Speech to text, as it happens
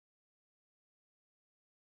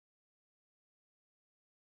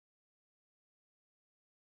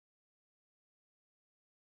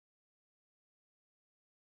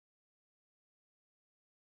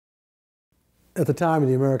At the time of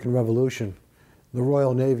the American Revolution, the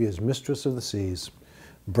Royal Navy is mistress of the seas.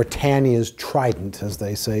 Britannia's trident, as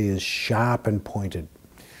they say, is sharp and pointed.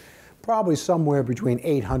 Probably somewhere between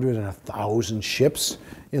 800 and 1,000 ships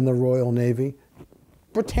in the Royal Navy.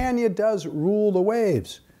 Britannia does rule the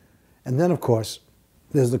waves. And then, of course,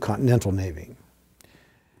 there's the Continental Navy.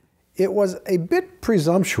 It was a bit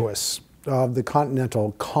presumptuous of the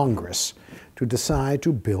Continental Congress to decide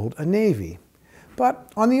to build a navy.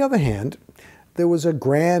 But on the other hand, there was a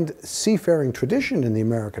grand seafaring tradition in the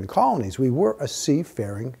American colonies. We were a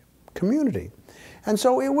seafaring community. And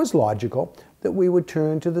so it was logical that we would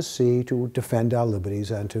turn to the sea to defend our liberties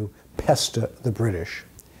and to pester the British.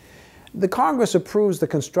 The Congress approves the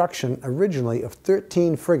construction originally of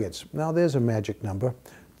 13 frigates. Now there's a magic number,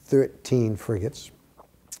 13 frigates.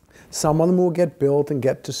 Some of them will get built and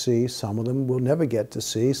get to sea. Some of them will never get to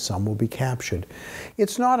sea. Some will be captured.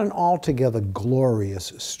 It's not an altogether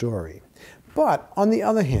glorious story. But on the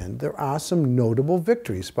other hand, there are some notable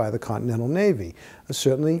victories by the Continental Navy.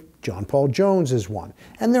 Certainly, John Paul Jones is one.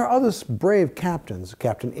 And there are other brave captains.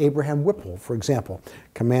 Captain Abraham Whipple, for example,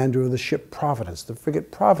 commander of the ship Providence. The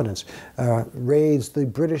frigate Providence raids the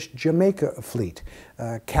British Jamaica fleet.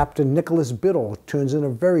 Captain Nicholas Biddle turns in a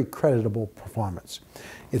very creditable performance.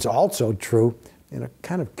 It's also true, in a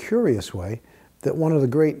kind of curious way, that one of the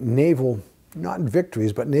great naval, not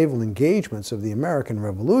victories, but naval engagements of the American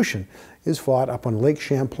Revolution is fought up on Lake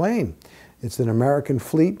Champlain. It's an American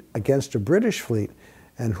fleet against a British fleet.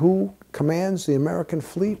 And who commands the American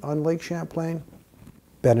fleet on Lake Champlain?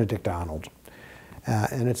 Benedict Arnold.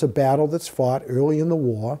 And it's a battle that's fought early in the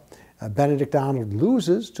war. Benedict Arnold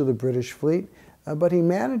loses to the British fleet, but he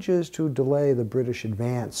manages to delay the British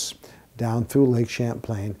advance down through Lake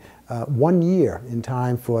Champlain 1 year in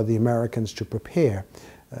time for the Americans to prepare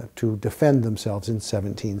to defend themselves in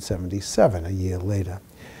 1777, a year later.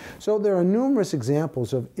 So there are numerous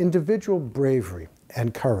examples of individual bravery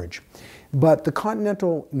and courage. But the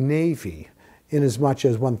Continental Navy, inasmuch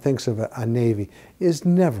as one thinks of a navy, is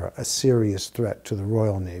never a serious threat to the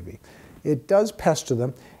Royal Navy. It does pester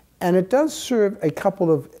them, and it does serve a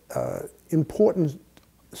couple of important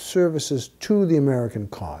services to the American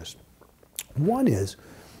cause. One is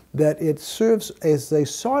that it serves as a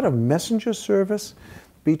sort of messenger service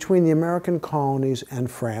between the American colonies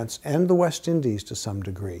and France and the West Indies to some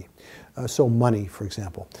degree. So money, for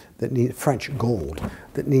example, French gold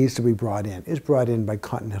that needs to be brought in is brought in by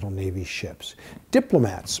Continental Navy ships.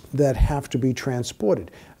 Diplomats that have to be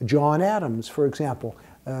transported. John Adams, for example,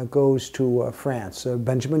 goes to France.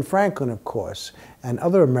 Benjamin Franklin, of course, and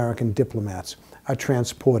other American diplomats are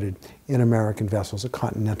transported in American vessels,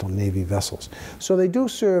 Continental Navy vessels. So they do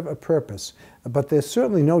serve a purpose, but there's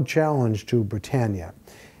certainly no challenge to Britannia.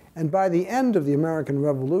 And by the end of the American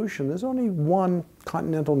Revolution, there's only one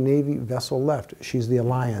Continental Navy vessel left. She's the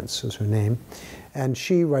Alliance, is her name. And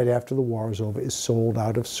she, right after the war is over, is sold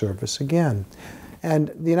out of service again.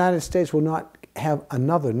 And the United States will not have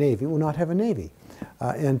another navy, will not have a navy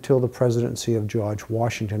until the presidency of George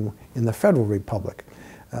Washington in the Federal Republic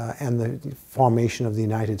and the formation of the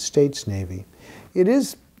United States Navy. It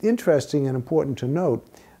is interesting and important to note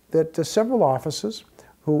that several officers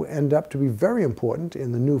who end up to be very important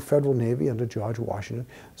in the new Federal Navy under George Washington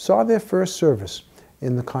saw their first service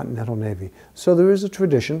in the Continental Navy. So there is a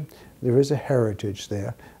tradition, there is a heritage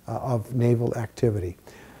there of naval activity.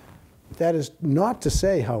 That is not to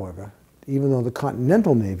say, however, even though the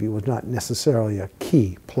Continental Navy was not necessarily a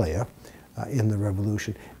key player in the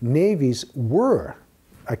Revolution, navies were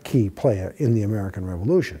a key player in the American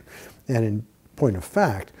Revolution. And in point of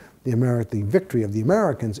fact, the victory of the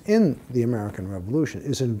Americans in the American Revolution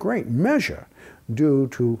is in great measure due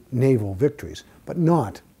to naval victories, but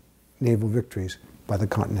not naval victories by the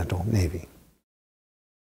Continental Navy.